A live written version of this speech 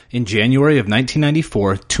In January of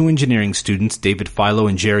 1994, two engineering students, David Filo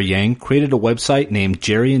and Jerry Yang, created a website named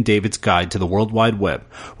Jerry and David's Guide to the World Wide Web,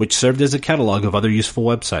 which served as a catalog of other useful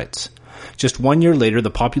websites. Just 1 year later,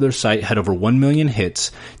 the popular site had over 1 million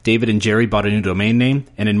hits. David and Jerry bought a new domain name,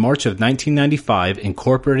 and in March of 1995,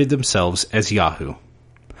 incorporated themselves as Yahoo.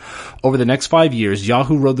 Over the next 5 years,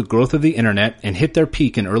 Yahoo rode the growth of the internet and hit their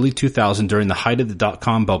peak in early 2000 during the height of the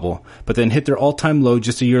dot-com bubble, but then hit their all-time low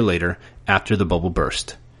just a year later after the bubble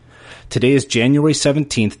burst. Today is January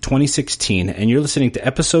 17th, 2016, and you're listening to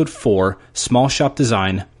Episode 4, Small Shop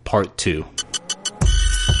Design, Part 2.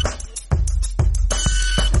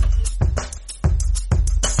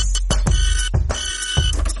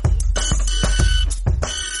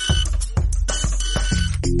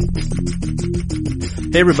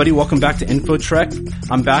 Hey everybody, welcome back to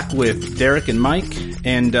InfoTrek. I'm back with Derek and Mike,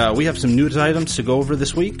 and we have some news items to go over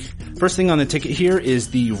this week. First thing on the ticket here is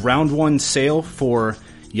the round one sale for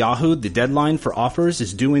Yahoo. The deadline for offers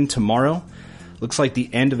is due in tomorrow. Looks like the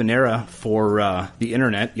end of an era for the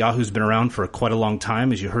internet. Yahoo's been around for quite a long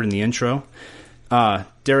time, as you heard in the intro.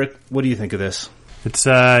 Derek, what do you think of this? It's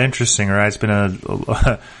interesting, right? It's been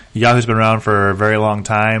Yahoo's been around for a very long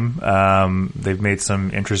time. They've made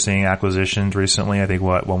some interesting acquisitions recently. I think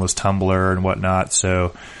one was Tumblr and whatnot.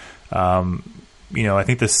 So, I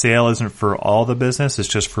think the sale isn't for all the business. It's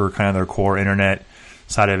just for kind of their core internet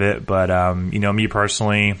side of it. But, me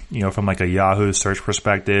personally, from like a Yahoo search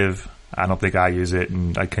perspective, I don't think I use it.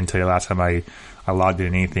 And I couldn't tell you last time I logged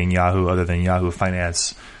in anything Yahoo other than Yahoo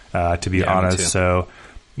Finance, to be honest. So,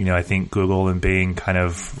 I think Google and Bing kind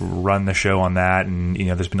of run the show on that. And,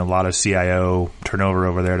 there's been a lot of CIO turnover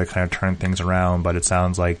over there to kind of turn things around. But it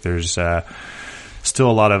sounds like there's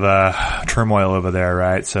still a lot of turmoil over there,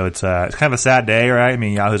 right? So it's kind of a sad day, right? I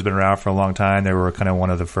mean, Yahoo's been around for a long time. They were kind of one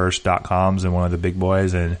of the first .coms and one of the big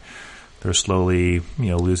boys. And they're slowly,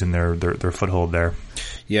 losing their foothold there.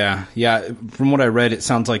 Yeah. From what I read, it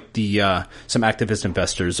sounds like some activist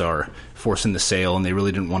investors are forcing the sale, and they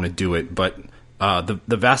really didn't want to do it. But the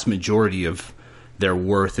vast majority of their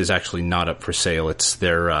worth is actually not up for sale. It's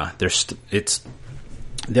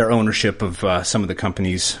their ownership of some of the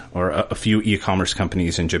companies, or a few e-commerce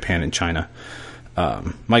companies in Japan and China.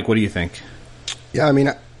 Mike, what do you think? Yeah, I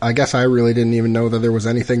mean, I guess I really didn't even know that there was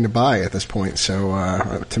anything to buy at this point.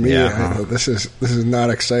 So to me, this is not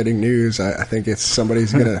exciting news. I think it's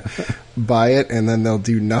somebody's going to buy it and then they'll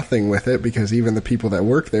do nothing with it, because even the people that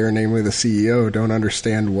work there, namely the CEO, don't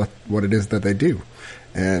understand what it is that they do.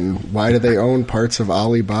 And why do they own parts of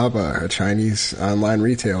Alibaba, a Chinese online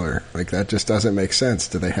retailer? Like, that just doesn't make sense.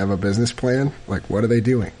 Do they have a business plan? Like, what are they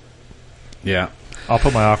doing? Yeah. I'll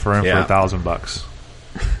put my offer in for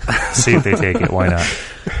 $1,000. See if they take it. Why not?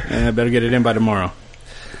 I better get it in by tomorrow.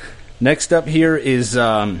 Next up here is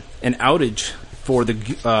an outage for the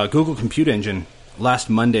Google Compute Engine last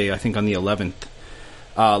Monday, I think on the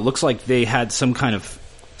 11th. Looks like they had some kind of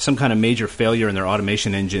major failure in their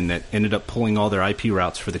automation engine that ended up pulling all their IP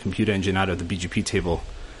routes for the Compute Engine out of the BGP table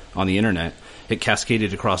on the internet. It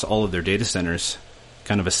cascaded across all of their data centers.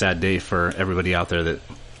 Kind of a sad day for everybody out there that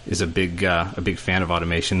is a big fan of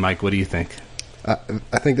automation. Mike, what do you think? I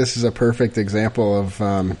think this is a perfect example of,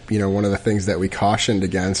 one of the things that we cautioned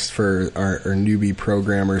against for our newbie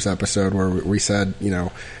programmers episode, where we said,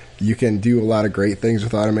 you can do a lot of great things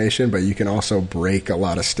with automation, but you can also break a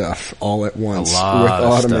lot of stuff all at once with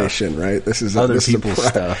automation, right? This is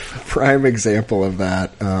a prime example of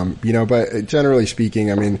that. But generally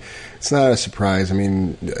speaking, I mean, it's not a surprise. I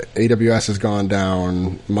mean, AWS has gone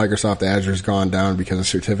down, Microsoft Azure has gone down because of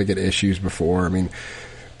certificate issues before. I mean,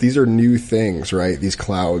 these are new things, right? These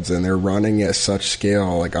clouds, and they're running at such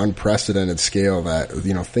scale, like unprecedented scale, that,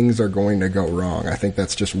 things are going to go wrong. I think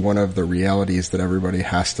that's just one of the realities that everybody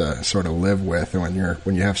has to sort of live with when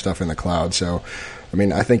you have stuff in the cloud. So, I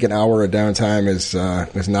mean, I think an hour of downtime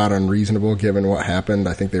is not unreasonable given what happened.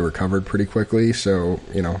 I think they recovered pretty quickly. So,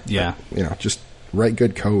 just write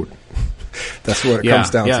good code. That's what it comes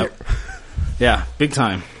down to. Yeah, big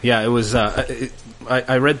time. Yeah, it was.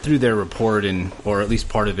 I read through their report, or at least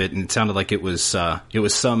part of it, and it sounded like it was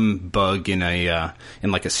some bug in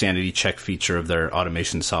like a sanity check feature of their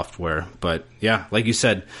automation software. But yeah, like you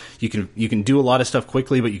said, you can do a lot of stuff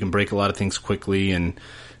quickly, but you can break a lot of things quickly, and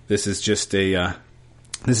this is just an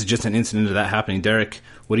incident of that happening. Derek,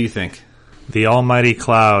 what do you think? The almighty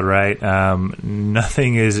cloud, right?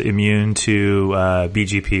 Nothing is immune to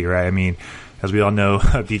BGP, right? I mean, as we all know,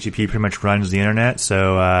 BGP pretty much runs the internet,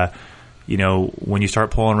 so. When you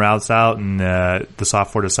start pulling routes out and the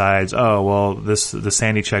software decides, the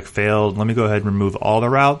sanity check failed, let me go ahead and remove all the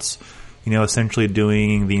routes, essentially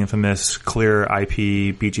doing the infamous clear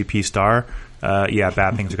IP BGP star,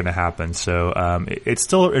 bad things are going to happen. So it's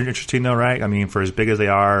still interesting, though, right? I mean, for as big as they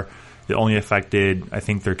are, they only affected, I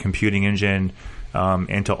think, their computing engine,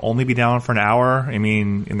 and to only be down for an hour. I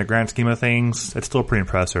mean, in the grand scheme of things, it's still pretty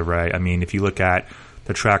impressive, right? I mean, if you look at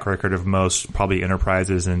the track record of most probably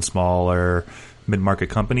enterprises and smaller mid-market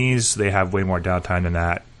companies, they have way more downtime than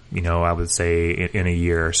that, I would say in a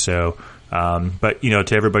year. So, but,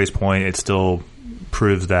 to everybody's point, it still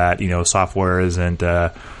proves that, software isn't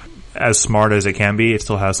as smart as it can be. It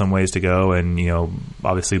still has some ways to go. And,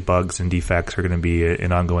 obviously bugs and defects are going to be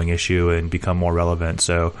an ongoing issue and become more relevant.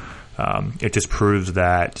 So, it just proves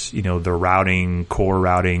that, the core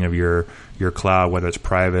routing of your cloud, whether it's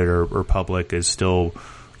private or public, is still,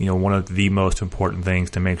 one of the most important things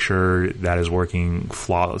to make sure that is working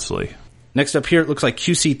flawlessly. Next up here, it looks like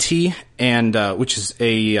QCT, and which is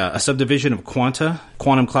a subdivision of Quanta,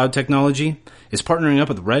 Quantum Cloud Technology, is partnering up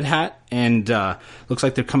with Red Hat, and looks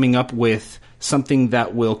like they're coming up with something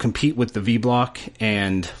that will compete with the vBlock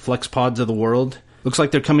and FlexPods of the world. Looks like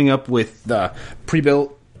they're coming up with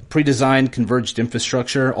pre-built, pre-designed converged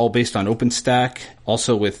infrastructure, all based on OpenStack,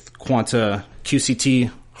 also with Quanta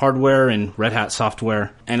QCT hardware and Red Hat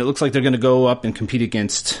software. And it looks like they're going to go up and compete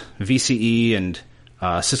against VCE and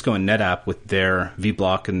Cisco and NetApp with their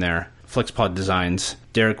vBlock and their FlexPod designs.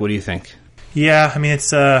 Derek, what do you think? Yeah, I mean,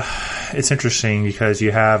 it's interesting because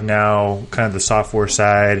you have now kind of the software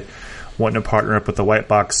side wanting to partner up with the white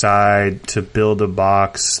box side to build a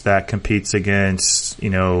box that competes against,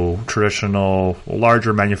 traditional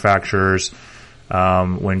larger manufacturers,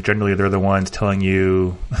 when generally they're the ones telling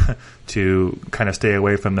you to kind of stay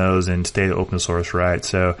away from those and stay open source, right?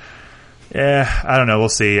 So, I don't know. We'll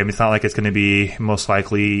see. I mean, it's not like it's going to be most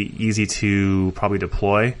likely easy to probably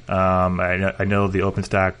deploy. I know the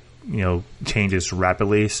OpenStack, changes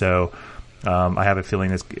rapidly. So, I have a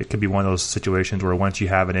feeling it could be one of those situations where once you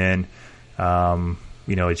have it in,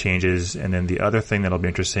 it changes. And then the other thing that'll be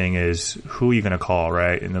interesting is who are you going to call,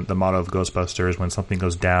 right? And the motto of Ghostbusters, when something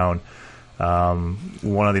goes down,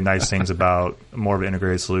 one of the nice things about more of an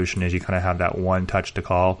integrated solution is you kind of have that one touch to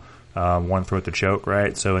call, one throat to choke,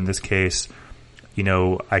 right? So in this case,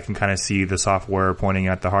 I can kind of see the software pointing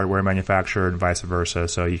at the hardware manufacturer and vice versa.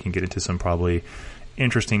 So you can get into some probably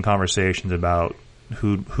interesting conversations about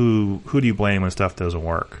who do you blame when stuff doesn't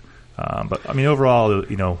work. But I mean, overall,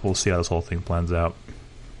 we'll see how this whole thing plans out.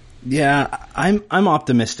 Yeah, I'm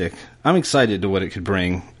optimistic. I'm excited to what it could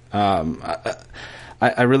bring.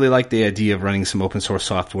 I really like the idea of running some open source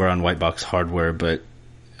software on white box hardware, but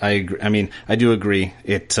I agree. I mean, I do agree.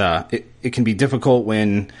 It can be difficult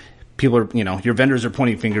when people are, your vendors are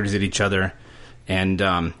pointing fingers at each other, and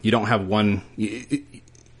you don't have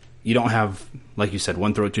you don't have, like you said,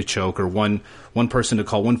 one throat to choke or one person to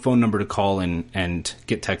call, one phone number to call and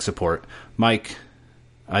get tech support. Mike,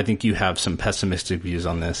 I think you have some pessimistic views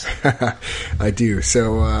on this. I do.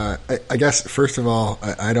 So I guess, first of all,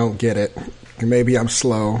 I don't get it. Maybe I'm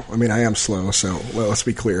slow. I mean, I am slow, so let's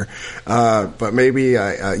be clear. But maybe,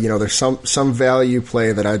 there's some value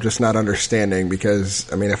play that I'm just not understanding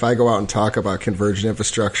because, I mean, if I go out and talk about converged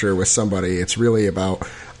infrastructure with somebody, it's really about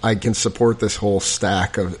I can support this whole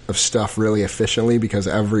stack of stuff really efficiently because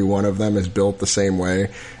every one of them is built the same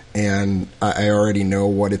way. And I already know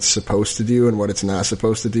what it's supposed to do and what it's not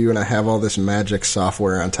supposed to do. And I have all this magic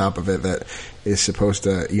software on top of it that is supposed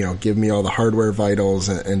to, give me all the hardware vitals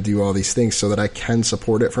and do all these things so that I can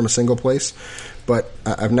support it from a single place. But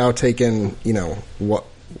I've now taken, what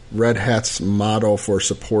Red Hat's model for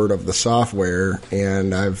support of the software,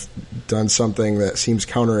 and I've done something that seems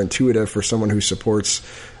counterintuitive for someone who supports,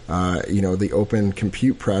 the Open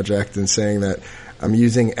Compute project, and saying that I'm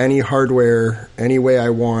using any hardware any way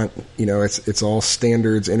I want. It's all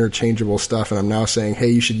standards, interchangeable stuff, and I'm now saying, hey,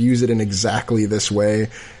 you should use it in exactly this way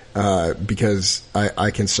because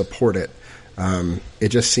I can support it. It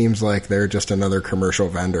just seems like they're just another commercial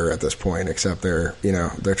vendor at this point, except they're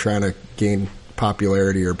trying to gain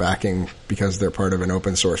popularity or backing because they're part of an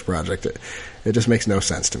open source project. It just makes no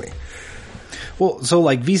sense to me. Well, so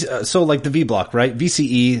like the vBlock, right?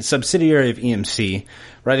 VCE, subsidiary of EMC,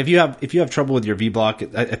 right? If you have trouble with your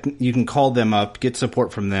vBlock, you can call them up, get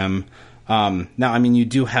support from them. Now, I mean, you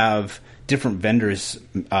do have different vendors,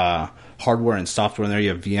 hardware and software in there. You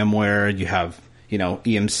have VMware, you have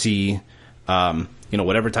EMC,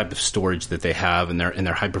 whatever type of storage that they have, and their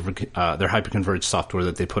hyperconverged software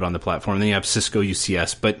that they put on the platform. And then you have Cisco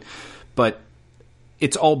UCS, but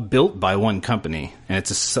it's all built by one company, and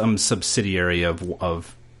it's some subsidiary of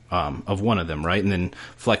one of them, right? And then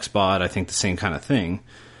FlexPod, I think the same kind of thing.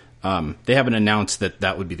 They haven't announced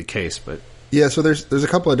that would be the case, but Yeah, so there's a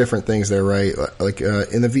couple of different things there, right? Like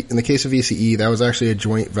in the case of VCE, that was actually a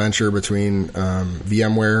joint venture between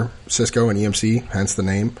VMware, Cisco, and EMC, hence the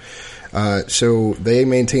name. So they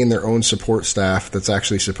maintain their own support staff that's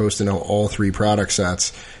actually supposed to know all three product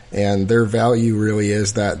sets, and their value really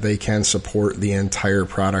is that they can support the entire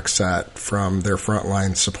product set from their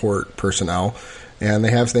frontline support personnel. And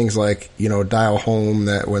they have things like, dial home,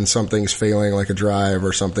 that when something's failing, like a drive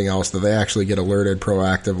or something else, that they actually get alerted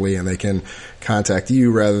proactively and they can contact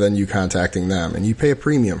you rather than you contacting them. And you pay a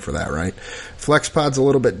premium for that, right? FlexPod's a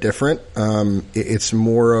little bit different. It's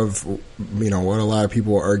more of, what a lot of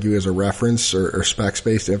people argue is a reference or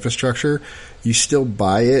specs-based infrastructure. You still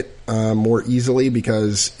buy it more easily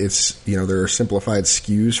because it's, there are simplified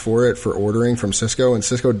SKUs for it for ordering from Cisco, and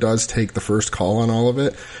Cisco does take the first call on all of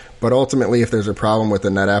it. But ultimately, if there's a problem with the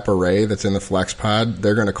NetApp array that's in the FlexPod,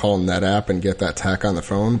 they're going to call NetApp and get that tech on the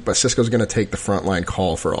phone. But Cisco's going to take the frontline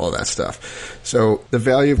call for all of that stuff. So the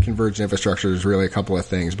value of converged infrastructure is really a couple of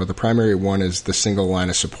things. But the primary one is the single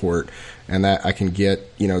line of support. And that I can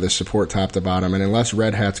get, the support top to bottom. And unless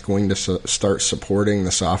Red Hat's going to start supporting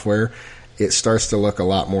the software, it starts to look a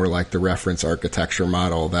lot more like the reference architecture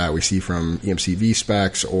model that we see from EMC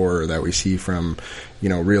vSpecs, or that we see from,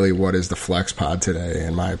 really what is the FlexPod today,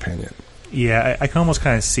 in my opinion. Yeah, I can almost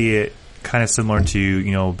kind of see it kind of similar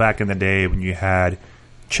to, back in the day when you had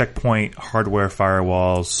Checkpoint hardware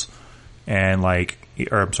firewalls and like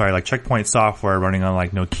Checkpoint software running on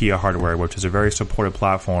like Nokia hardware, which is a very supported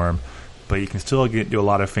platform, but you can still do a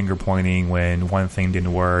lot of finger pointing when one thing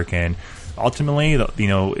didn't work, and ultimately,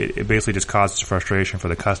 it basically just causes frustration for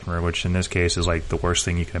the customer, which in this case is like the worst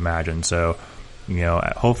thing you can imagine. So,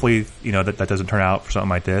 hopefully, that doesn't turn out for something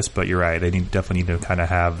like this, but you're right. They definitely need to kind of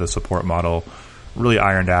have the support model really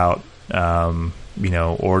ironed out, or are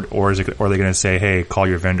they going to say, hey, call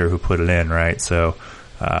your vendor who put it in, right? So,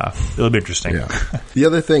 it'll be interesting. Yeah. The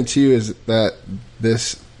other thing too is that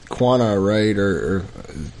this Quanta, right, or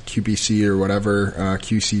QPC or whatever,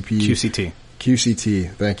 QCT,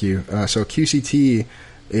 thank you. So QCT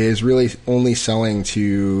is really only selling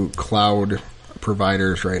to cloud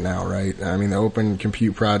providers right now, right? I mean, the Open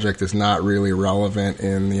Compute Project is not really relevant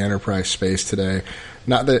in the enterprise space today.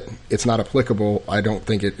 Not that it's not applicable. I don't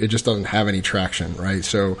think it just doesn't have any traction, right?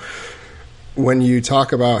 So when you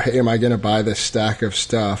talk about, hey, am I going to buy this stack of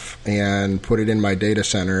stuff and put it in my data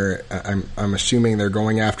center, I'm assuming they're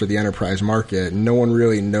going after the enterprise market. No one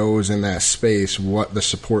really knows in that space what the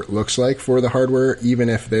support looks like for the hardware, even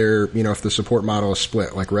if if the support model is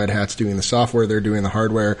split, like Red Hat's doing the software, they're doing the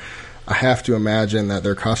hardware. I have to imagine that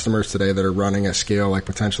their customers today that are running at scale, like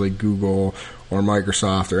potentially Google or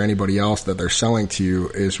Microsoft or anybody else that they're selling to,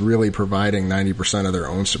 is really providing 90% of their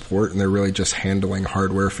own support, and they're really just handling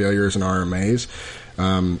hardware failures and RMAs.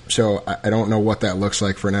 So I don't know what that looks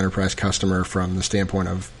like for an enterprise customer from the standpoint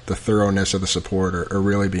of the thoroughness of the support, or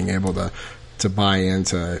really being able to buy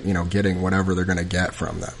into, getting whatever they're going to get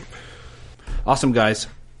from them. Awesome, guys.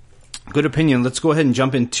 Good opinion. Let's go ahead and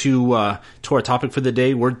jump into to our topic for the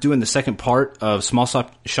day. We're doing the second part of small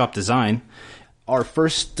shop design. Our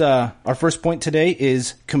first point today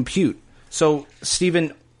is compute. So,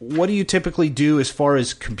 Stephen, what do you typically do as far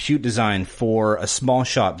as compute design for a small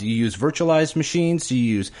shop? Do you use virtualized machines? Do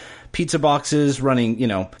you use pizza boxes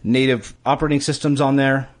running, native operating systems on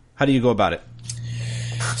there? How do you go about it?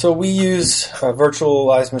 So we use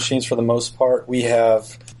virtualized machines for the most part. We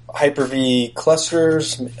have Hyper-V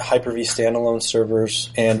clusters, Hyper-V standalone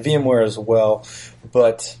servers, and VMware as well,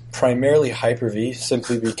 but primarily Hyper-V,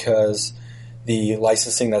 simply because the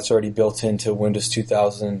licensing that's already built into Windows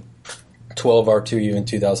 2012 R2, even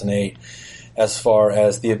 2008, as far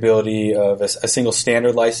as the ability of a single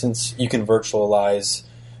standard license, you can virtualize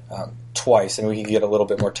twice, and we can get a little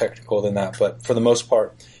bit more technical than that, but for the most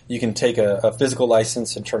part, you can take a physical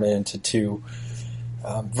license and turn it into two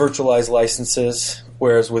virtualized licenses,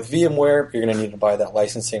 whereas with VMware, you're going to need to buy that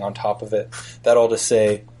licensing on top of it. That all to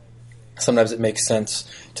say, sometimes it makes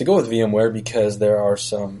sense to go with VMware because there are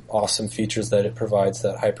some awesome features that it provides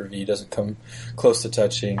that Hyper-V doesn't come close to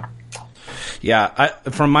touching. Yeah,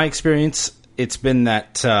 from my experience, it's been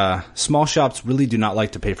that small shops really do not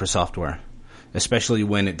like to pay for software, especially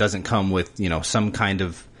when it doesn't come with, some kind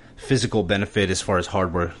of physical benefit as far as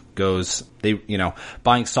hardware goes. They,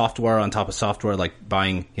 buying software on top of software, like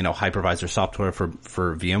buying, hypervisor software for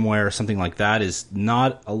VMware or something like that, is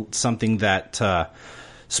not something that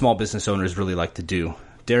small business owners really like to do.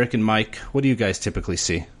 Derek and Mike, what do you guys typically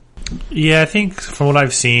see? Yeah, I think from what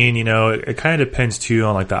I've seen, it kind of depends too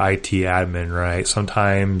on like the IT admin, right?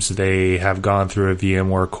 Sometimes they have gone through a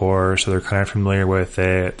VMware course, so they're kind of familiar with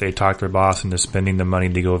it. They talk their boss into spending the money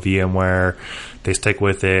to go VMware. They stick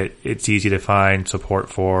with it. It's easy to find support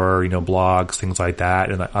for, blogs, things like that.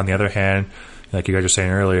 And on the other hand, like you guys were saying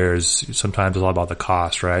earlier, is sometimes it's all about the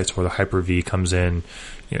cost, right? So where the Hyper-V comes in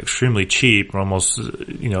extremely cheap, almost, I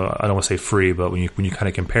don't want to say free, but when you kind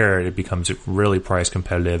of compare it, it becomes really price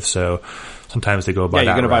competitive. So sometimes they go by that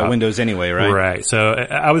you're going to buy route. Windows anyway, right? Right. So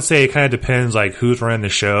I would say it kind of depends like who's running the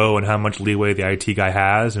show and how much leeway the IT guy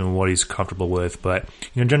has and what he's comfortable with. But,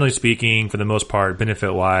 generally speaking, for the most part,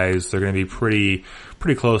 benefit-wise, they're going to be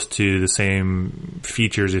pretty close to the same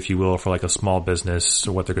features, if you will, for like a small business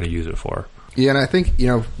or what they're going to use it for. Yeah, and I think,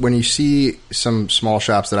 when you see some small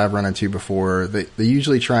shops that I've run into before, they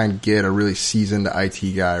usually try and get a really seasoned IT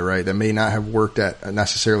guy, right, that may not have worked at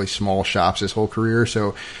necessarily small shops his whole career.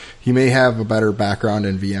 So he may have a better background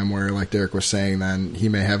in VMware, like Derek was saying, than he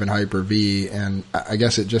may have in Hyper-V. And I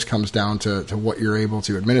guess it just comes down to what you're able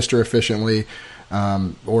to administer efficiently.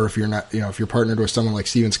 Or if you're not, if you're partnered with someone like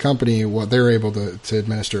Steven's company, what they're able to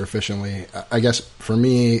administer efficiently. I guess for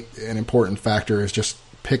me, an important factor is just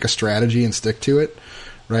pick a strategy and stick to it,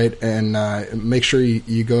 right? And make sure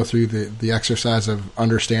you go through the exercise of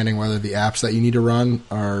understanding whether the apps that you need to run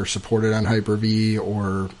are supported on Hyper-V,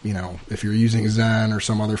 or if you're using Zen or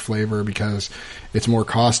some other flavor, because it's more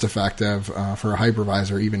cost effective for a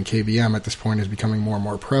hypervisor. Even KVM at this point is becoming more and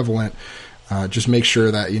more prevalent. Just make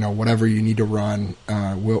sure that whatever you need to run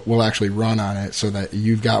will actually run on it, so that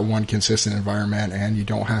you've got one consistent environment and you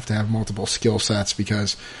don't have to have multiple skill sets,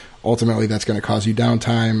 because ultimately that's going to cause you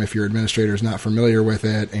downtime if your administrator is not familiar with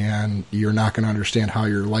it, and you're not going to understand how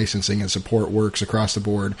your licensing and support works across the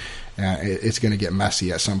board. It's going to get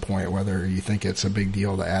messy at some point, whether you think it's a big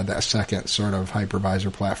deal to add that second sort of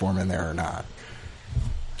hypervisor platform in there or not.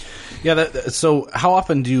 Yeah. So how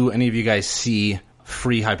often do any of you guys see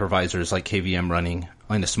free hypervisors like KVM running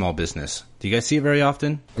in a small business? Do you guys see it very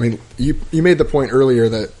often? I mean, you made the point earlier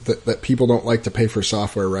that people don't like to pay for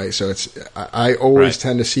software, right? So I always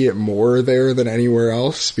tend to see it more there than anywhere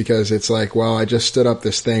else, because it's like, well, I just stood up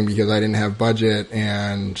this thing because I didn't have budget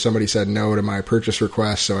and somebody said no to my purchase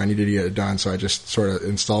request, so I needed to get it done. So I just sort of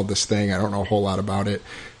installed this thing. I don't know a whole lot about it.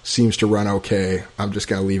 Seems to run okay. I'm just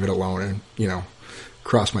going to leave it alone and,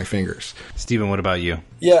 cross my fingers. Steven, what about you?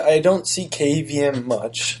 Yeah, I don't see KVM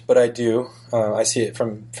much, but I do. I see it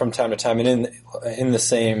from time to time, and in the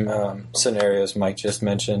same scenarios Mike just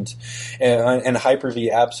mentioned. And Hyper-V,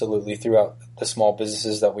 absolutely, throughout the small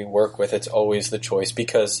businesses that we work with, it's always the choice,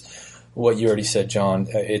 because what you already said, John,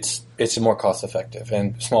 it's more cost effective,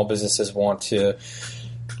 and small businesses want to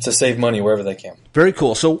save money wherever they can. Very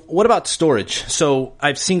cool. So what about storage? So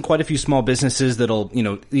I've seen quite a few small businesses that'll,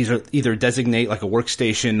 these are either designate like a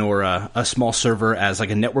workstation or a small server as like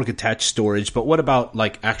a network attached storage. But what about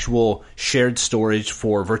like actual shared storage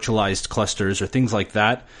for virtualized clusters or things like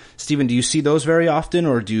that? Steven, do you see those very often,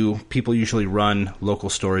 or do people usually run local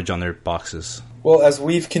storage on their boxes? Well, as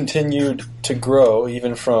we've continued to grow,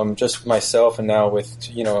 even from just myself and now with,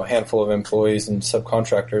 a handful of employees and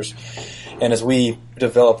subcontractors, and as we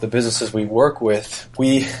develop the businesses we work with,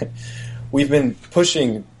 we've been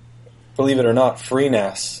pushing, believe it or not,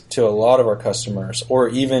 FreeNAS to a lot of our customers, or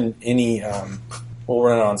even any, we'll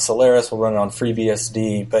run it on Solaris, we'll run it on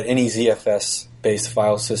FreeBSD, but any ZFS-based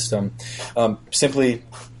file system, simply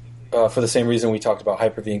for the same reason we talked about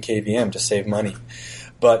Hyper-V and KVM, to save money.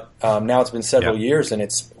 But now it's been several years, and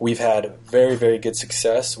we've had very, very good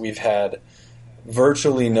success. We've had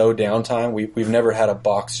virtually no downtime. We've never had a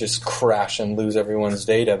box just crash and lose everyone's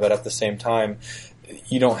data. But at the same time,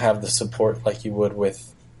 you don't have the support like you would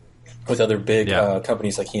with other big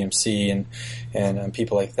companies like EMC and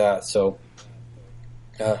people like that. So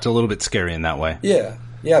it's a little bit scary in that way. Yeah.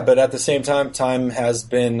 But at the same time has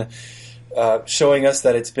been showing us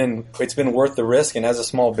that it's been worth the risk. And as a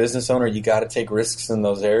small business owner, you got to take risks in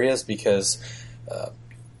those areas, because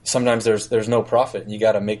sometimes there's no profit. You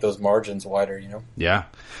got to make those margins wider, Yeah.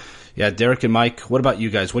 Derek and Mike, what about you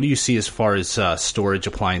guys? What do you see as far as storage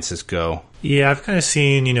appliances go? Yeah, I've kind of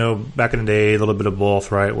seen, back in the day, a little bit of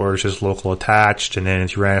both, right? Where it's just local attached, and then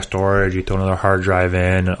if you ran out of storage, you throw another hard drive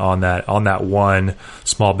in on that one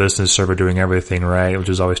small business server doing everything, right? Which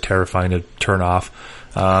is always terrifying to turn off.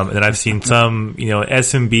 And then I've seen some,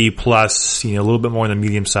 SMB plus, a little bit more in the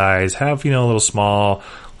medium size, have, a little small,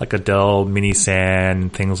 like a Dell Mini SAN,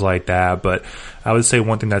 things like that. But I would say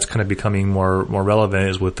one thing that's kind of becoming more relevant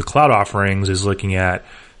is with the cloud offerings is looking at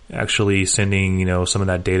actually sending, some of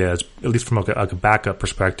that data, at least from a backup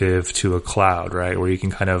perspective, to a cloud, right? Where you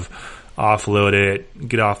can kind of offload it,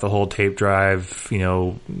 get off the whole tape drive.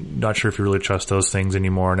 Not sure if you really trust those things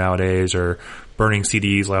anymore nowadays, or burning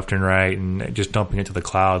CDs left and right, and just dumping it to the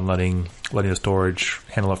cloud and letting the storage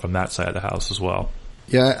handle it from that side of the house as well.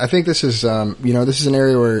 Yeah, I think this is, this is an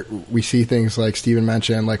area where we see things like Steven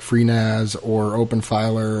mentioned, like FreeNAS or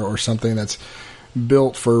OpenFiler or something that's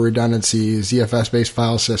built for redundancy. ZFS-based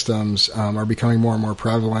file systems are becoming more and more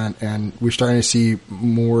prevalent, and we're starting to see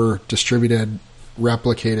more distributed,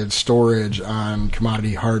 replicated storage on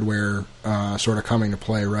commodity hardware sort of coming to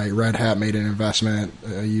play, right? Red Hat made an investment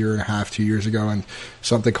a year and a half, 2 years ago in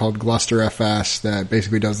something called GlusterFS that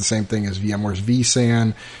basically does the same thing as VMware's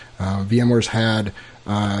vSAN. VMware's had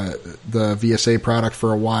the VSA product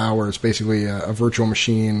for a while, where it's basically a virtual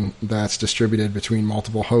machine that's distributed between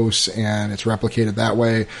multiple hosts, and it's replicated that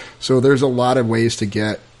way. So there's a lot of ways to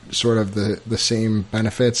get sort of the same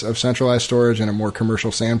benefits of centralized storage and a more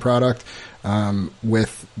commercial SAN product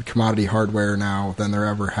with commodity hardware now than there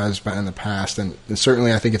ever has been in the past. And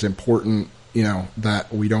certainly I think it's important, that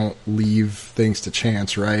we don't leave things to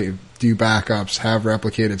chance, right? Do backups, have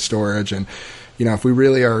replicated storage, and if we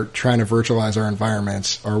really are trying to virtualize our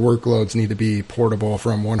environments, our workloads need to be portable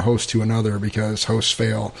from one host to another because hosts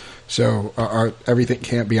fail. So everything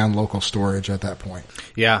can't be on local storage at that point.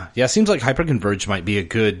 Yeah. It seems like hyperconverged might be a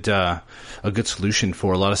good solution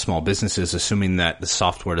for a lot of small businesses, assuming that the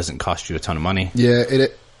software doesn't cost you a ton of money. Yeah,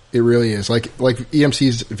 it really is. Like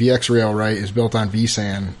EMC's VxRail, right, is built on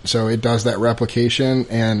vSAN. So it does that replication,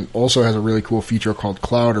 and also has a really cool feature called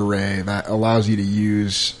Cloud Array that allows you to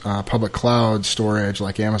use public cloud storage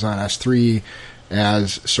like Amazon S3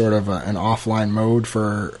 as sort of an offline mode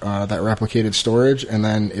for that replicated storage. And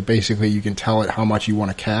then you can tell it how much you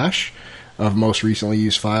want to cache of most recently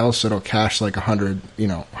used files. So it'll cache like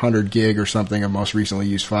 100 gig or something of most recently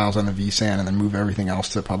used files on the vSAN, and then move everything else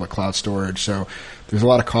to public cloud storage. So there's a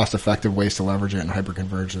lot of cost-effective ways to leverage it in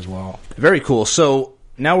hyperconverged as well. Very cool. So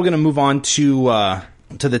now we're going to move on to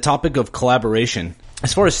the topic of collaboration.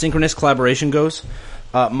 As far as synchronous collaboration goes,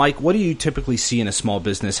 Mike, what do you typically see in a small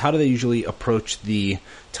business? How do they usually approach the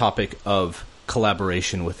topic of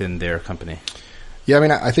collaboration within their company?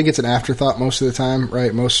 Yeah, I think it's an afterthought most of the time,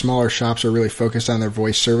 right? Most smaller shops are really focused on their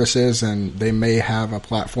voice services, and they may have a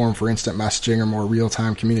platform for instant messaging or more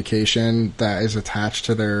real-time communication that is attached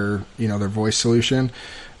to their voice solution.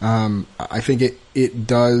 I think it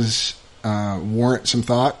does warrant some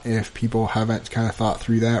thought if people haven't kind of thought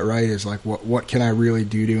through that, right? Is like, what can I really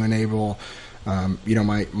do to enable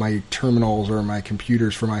my terminals or my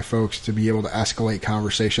computers for my folks to be able to escalate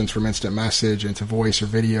conversations from instant message into voice or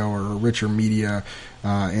video or richer media.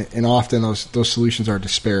 And often those solutions are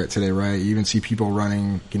disparate today, right? You even see people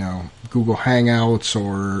running, Google Hangouts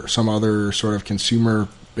or some other sort of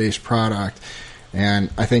consumer-based product.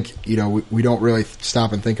 And I think, we don't really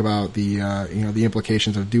stop and think about the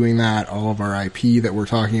implications of doing that. All of our IP that we're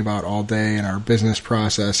talking about all day and our business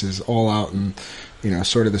process is all out in,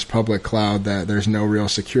 sort of this public cloud that there's no real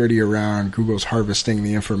security around. Google's harvesting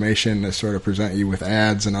the information to sort of present you with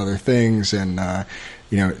ads and other things. And,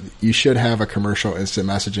 you should have a commercial instant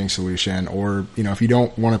messaging solution, or, if you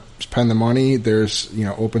don't want to spend the money, there's,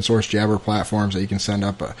 open source Jabber platforms that you can send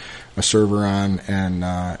up a server on and,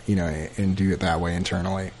 and do it that way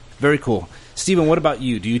internally. Very cool. Steven, what about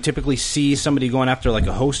you? Do you typically see somebody going after like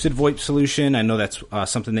a hosted VoIP solution? I know that's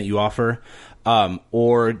something that you offer.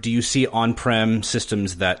 Or do you see on-prem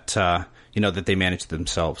systems that, that they manage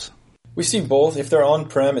themselves? We see both. If they're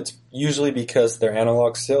on-prem, it's usually because they're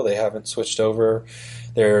analog still. They haven't switched over.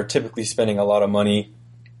 They're typically spending a lot of money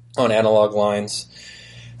on analog lines.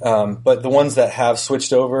 But the ones that have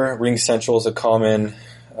switched over, RingCentral is a common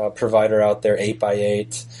provider out there,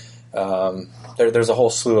 8x8. There's a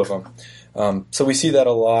whole slew of them. So we see that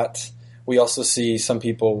a lot. We also see some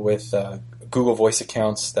people with Google Voice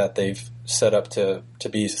accounts that they've set up to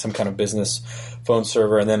be some kind of business phone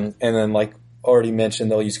server, and then like already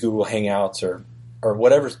mentioned, they'll use Google Hangouts or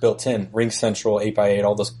whatever's built in. RingCentral, 8x8,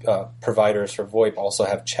 all those providers for VoIP also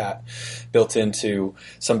have chat built into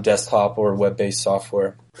some desktop or web-based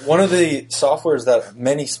software. One of the softwares that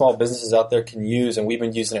many small businesses out there can use, and we've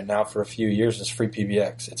been using it now for a few years, is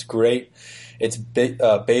FreePBX. It's great. It's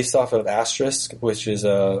based off of Asterisk, which is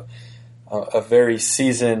a very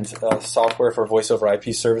seasoned software for voice over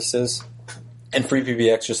IP services. And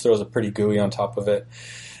FreePBX just throws a pretty GUI on top of it.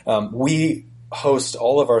 We host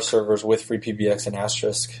all of our servers with FreePBX and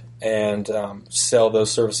Asterisk and sell those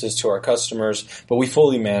services to our customers, but we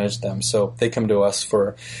fully manage them. So they come to us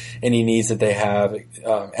for any needs that they have,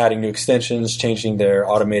 adding new extensions, changing their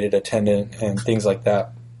automated attendant, and things like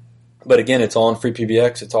that. But again, it's all on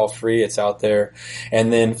FreePBX. It's all free. It's out there.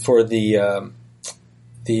 And then for the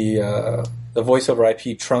the voice over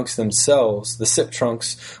IP trunks themselves, the SIP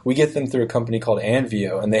trunks, we get them through a company called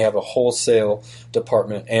Anvio, and they have a wholesale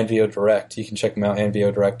department, Anvio Direct. You can check them out,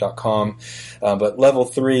 anviodirect.com. But Level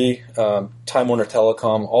 3, Time Warner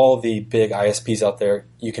Telecom, all the big ISPs out there,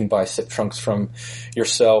 you can buy SIP trunks from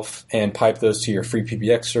yourself and pipe those to your free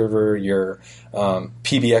PBX server, your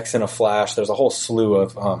PBX in a flash. There's a whole slew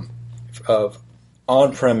of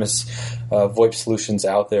on-premise VoIP solutions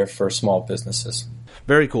out there for small businesses.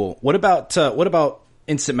 Very cool. What about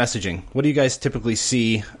instant messaging? What do you guys typically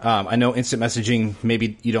see? I know instant messaging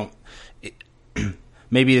maybe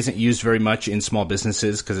maybe isn't used very much in small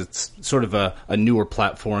businesses because it's sort of a newer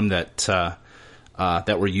platform that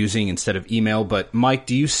we're using instead of email. But Mike,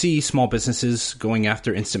 do you see small businesses going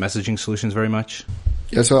after instant messaging solutions very much?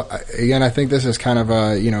 Yeah, so again, I think this is kind of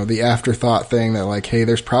the afterthought thing that like, hey,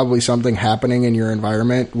 there's probably something happening in your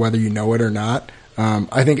environment, whether you know it or not.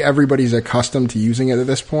 I think everybody's accustomed to using it at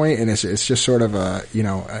this point, and it's just sort of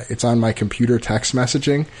it's on my computer text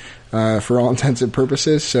messaging, for all intents and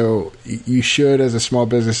purposes. So you should, as a small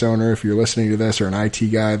business owner, if you're listening to this, or an IT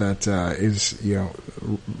guy that, is,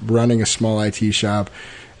 running a small IT shop,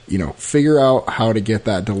 figure out how to get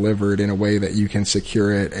that delivered in a way that you can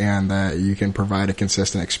secure it and that you can provide a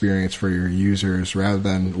consistent experience for your users rather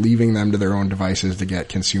than leaving them to their own devices to get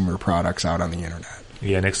consumer products out on the internet.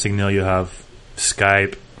 Yeah, next thing you know, you have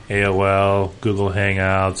Skype, AOL, Google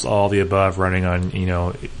Hangouts, all the above running on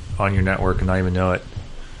your network and not even know it.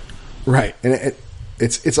 Right. And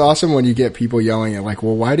it's awesome when you get people yelling at like,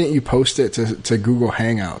 well, why didn't you post it to Google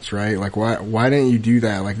Hangouts, right? Like, why didn't you do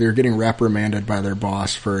that? Like, they're getting reprimanded by their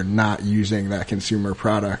boss for not using that consumer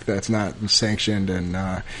product that's not sanctioned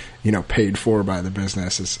and, paid for by the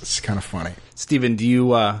business. It's kind of funny. Steven, do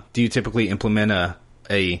you typically implement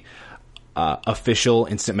a official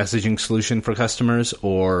instant messaging solution for customers,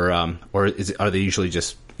 or are they usually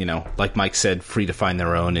just, like Mike said, free to find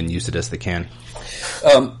their own and use it as they can?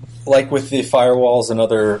 Like with the firewalls and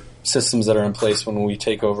other systems that are in place when we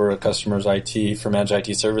take over a customer's IT for managed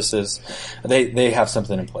IT services, they have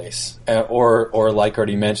something in place. Or like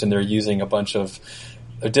already mentioned, they're using a bunch of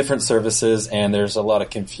different services, and there's a lot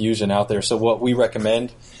of confusion out there. So what we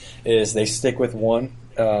recommend is they stick with one.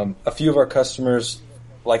 A few of our customers,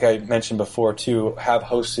 like I mentioned before, too, have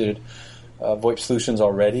hosted VoIP solutions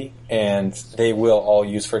already, and they will all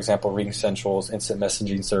use, for example, RingCentral's instant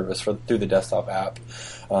messaging service through the desktop app.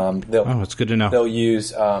 It's good to know. They'll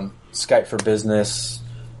use Skype for Business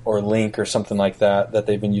or Link or something like that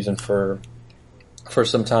they've been using for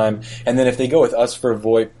some time. And then if they go with us for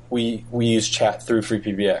VoIP, we use chat through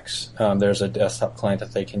FreePBX. There's a desktop client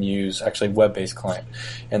that they can use, actually web-based client,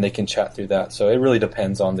 and they can chat through that. So it really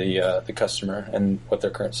depends on the customer and what their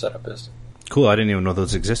current setup is. Cool. I didn't even know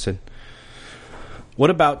those existed. What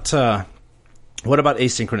about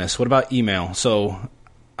asynchronous? What about email? So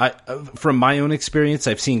from my own experience,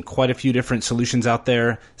 I've seen quite a few different solutions out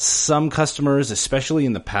there. Some customers, especially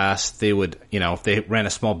in the past, they would, if they ran a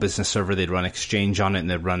small business server, they'd run Exchange on it and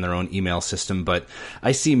they'd run their own email system. But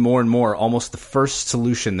I see more and more, almost the first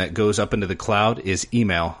solution that goes up into the cloud is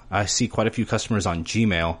email. I see quite a few customers on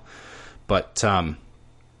Gmail. But,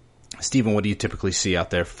 Steven, what do you typically see out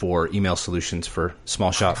there for email solutions for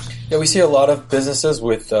small shops? Yeah, we see a lot of businesses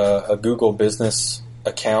with a Google business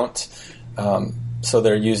account. So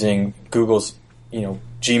they're using Google's,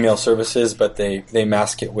 Gmail services, but they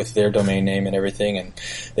mask it with their domain name and everything. And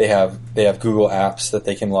they have Google apps that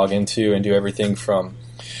they can log into and do everything from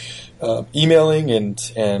emailing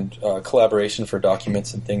and collaboration for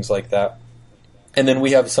documents and things like that. And then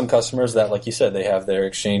we have some customers that, like you said, they have their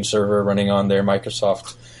Exchange server running on their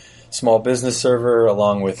Microsoft small business server,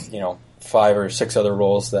 along with 5 or 6 other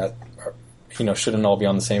roles that are, shouldn't all be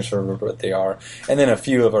on the same server, but they are. And then a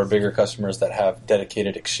few of our bigger customers that have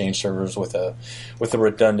dedicated Exchange servers with a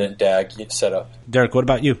redundant DAG setup. Derek, what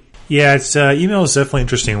about you? Yeah, it's email is definitely an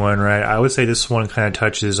interesting one, right? I would say this one kind of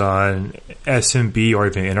touches on SMB or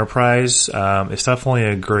even enterprise. It's definitely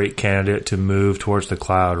a great candidate to move towards the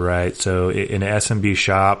cloud, right? So in an SMB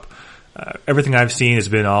shop, everything I've seen has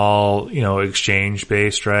been all, Exchange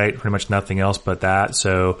based, right? Pretty much nothing else but that.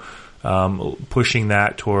 So, pushing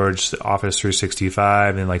that towards Office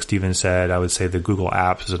 365. And like Steven said, I would say the Google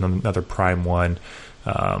apps is another prime one,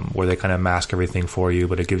 where they kind of mask everything for you,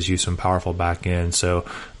 but it gives you some powerful back end. So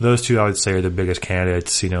those two I would say are the biggest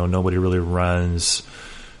candidates. Nobody really runs,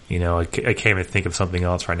 I can't even think of something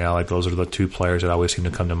else right now. Like those are the two players that always seem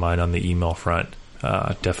to come to mind on the email front.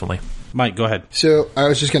 Definitely. Mike, go ahead. So I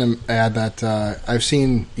was just going to add that I've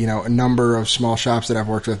seen, a number of small shops that I've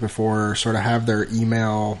worked with before sort of have their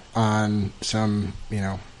email on some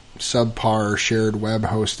subpar shared web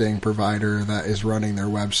hosting provider that is running their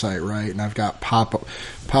website, right? And I've got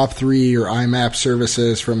POP3 or IMAP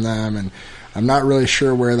services from them, and I'm not really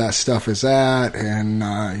sure where that stuff is at, and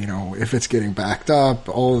if it's getting backed up,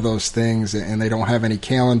 all of those things, and they don't have any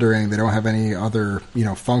calendaring, they don't have any other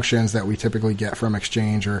functions that we typically get from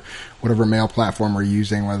Exchange or whatever mail platform we're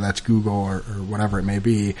using, whether that's Google or whatever it may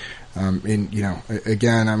be.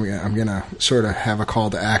 Again, I'm gonna sort of have a call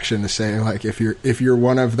to action to say, like, if you're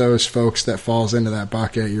one of those folks that falls into that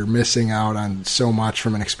bucket, you're missing out on so much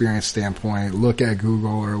from an experience standpoint. Look at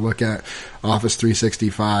Google or look at Office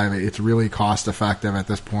 365. It's really cost effective at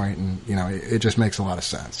this point, and it just makes a lot of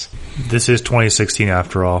sense. This is 2016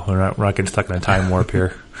 after all. We're not getting stuck in a time warp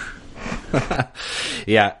here.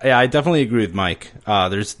 Yeah, I definitely agree with Mike.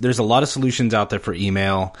 There's a lot of solutions out there for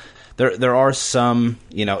email. There are some,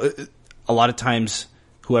 a lot of times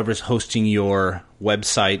whoever's hosting your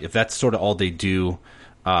website, if that's sort of all they do,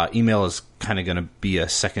 email is kind of going to be a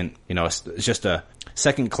second, it's just a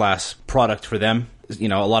second class product for them. A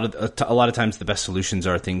lot of times the best solutions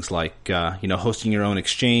are things like, hosting your own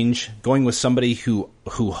Exchange, going with somebody who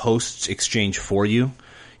hosts Exchange for you.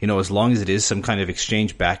 As long as it is some kind of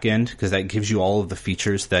Exchange backend, because that gives you all of the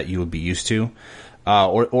features that you would be used to,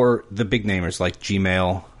 or the big namers like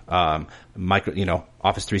Gmail,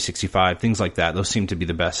 Office 365, things like that. Those seem to be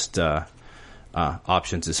the best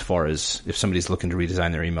options as far as if somebody's looking to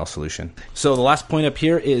redesign their email solution. So the last point up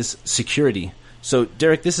here is security. So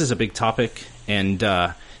Derek, this is a big topic, and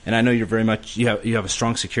I know you're very much you have a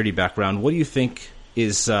strong security background. What do you think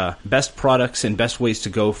is best products and best ways to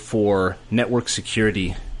go for network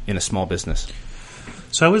security in a small business?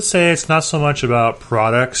 So I would say it's not so much about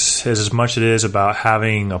products as much it is about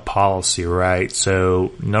having a policy, right?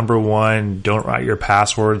 So number one, don't write your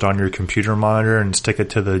passwords on your computer monitor and stick it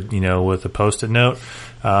to the, with a Post-it note.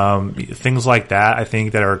 Things like that, I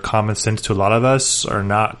think, that are common sense to a lot of us are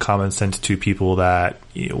not common sense to people that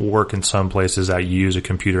work in some places that use a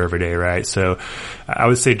computer every day, right? So I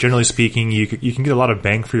would say, generally speaking, you can get a lot of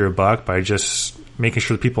bang for your buck by just making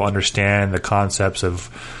sure that people understand the concepts of,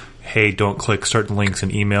 hey, don't click certain links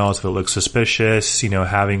in emails if it looks suspicious,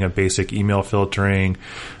 having a basic email filtering.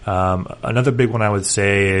 Another big one I would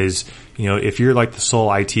say is, if you're like the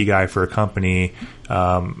sole IT guy for a company,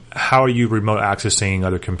 how are you remote accessing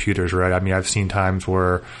other computers, right? I mean, I've seen times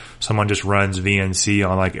where someone just runs VNC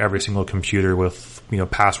on like every single computer with,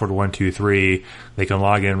 password 123. They can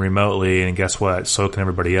log in remotely, and guess what? So can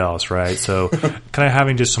everybody else, right? So kind of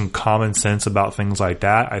having just some common sense about things like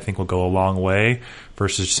that, I think, will go a long way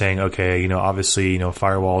versus saying, okay, obviously,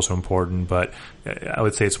 firewalls are important, but I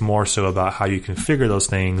would say it's more so about how you configure those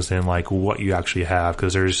things than like what you actually have,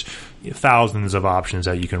 because there's thousands of options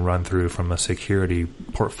that you can run through from a security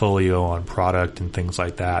portfolio on product and things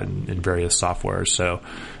like that in various softwares. So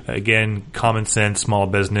again, common sense, small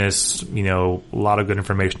business, a lot of good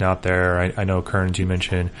information out there. I know, Kearns, you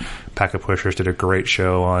mentioned Packet Pushers did a great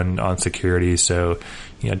show on security, so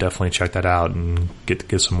definitely check that out and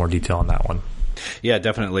get some more detail on that one. Yeah,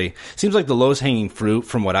 definitely. Seems like the lowest hanging fruit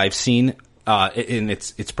from what I've seen, and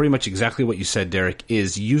it's pretty much exactly what you said, Derek,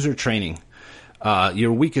 is user training.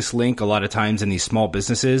 Your weakest link a lot of times in these small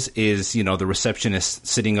businesses is, the receptionist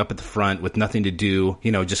sitting up at the front with nothing to do,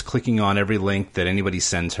 just clicking on every link that anybody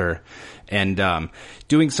sends her, and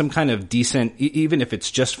doing some kind of decent, even if it's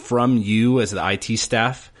just from you as the IT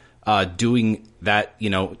staff, doing that,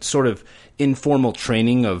 sort of informal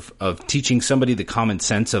training of teaching somebody the common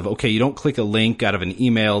sense of, okay, you don't click a link out of an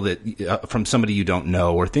email that from somebody you don't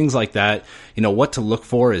know, or things like that, what to look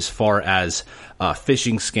for as far as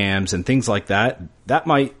phishing scams and things like that. That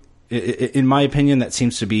might, in my opinion, that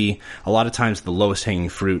seems to be a lot of times the lowest hanging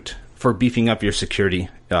fruit for beefing up your security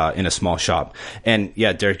in a small shop. And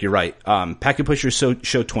yeah, Derek, you're right. Packet Pushers Show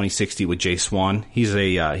 2060 with Jay Swan. He's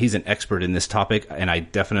an expert in this topic, and I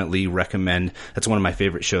definitely recommend. That's one of my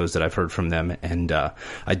favorite shows that I've heard from them, and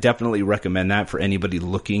I definitely recommend that for anybody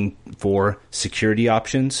looking for security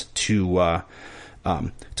options to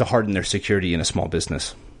harden their security in a small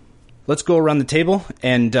business. Let's go around the table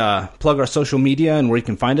and plug our social media and where you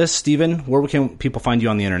can find us. Steven, where can people find you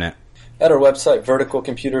on the internet? At our website,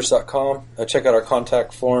 verticalcomputers.com. Check out our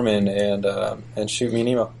contact form and shoot me an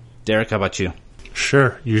email. Derek, how about you?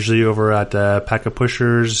 Sure. Usually over at Packet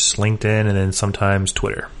Pushers, LinkedIn, and then sometimes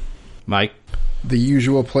Twitter. Mike? The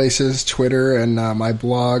usual places, Twitter and my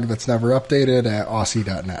blog that's never updated at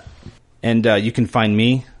aussie.net. And you can find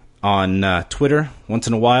me on Twitter once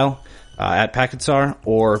in a while at Packetsar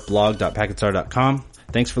or blog.packetsar.com.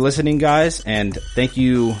 Thanks for listening, guys, and thank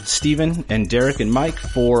you, Steven and Derek and Mike,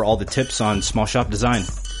 for all the tips on small shop design.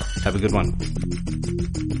 Have a good one.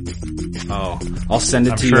 Oh, I'll send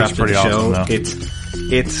it I'm to sure you it's after the pretty show. awesome,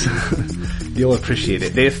 It's you'll appreciate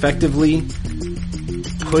it. They effectively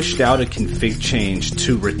pushed out a config change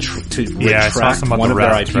to Yeah, I saw retract some about one the of their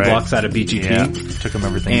routes, IP right? blocks out of BGP. Yeah, took them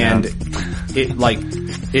everything And down.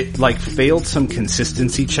 it failed some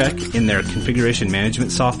consistency check in their configuration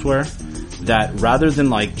management software that rather than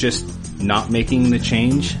like just not making the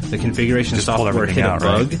change, the configuration Just pulled software everything hit out, a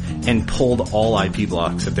bug and pulled all IP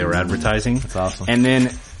blocks that they were advertising. That's awesome. And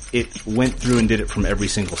then it went through and did it from every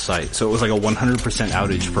single site. So it was like a 100%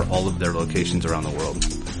 outage for all of their locations around the world.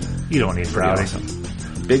 You don't need Pretty routing.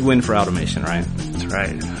 awesome. Big win for automation, right? That's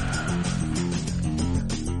right.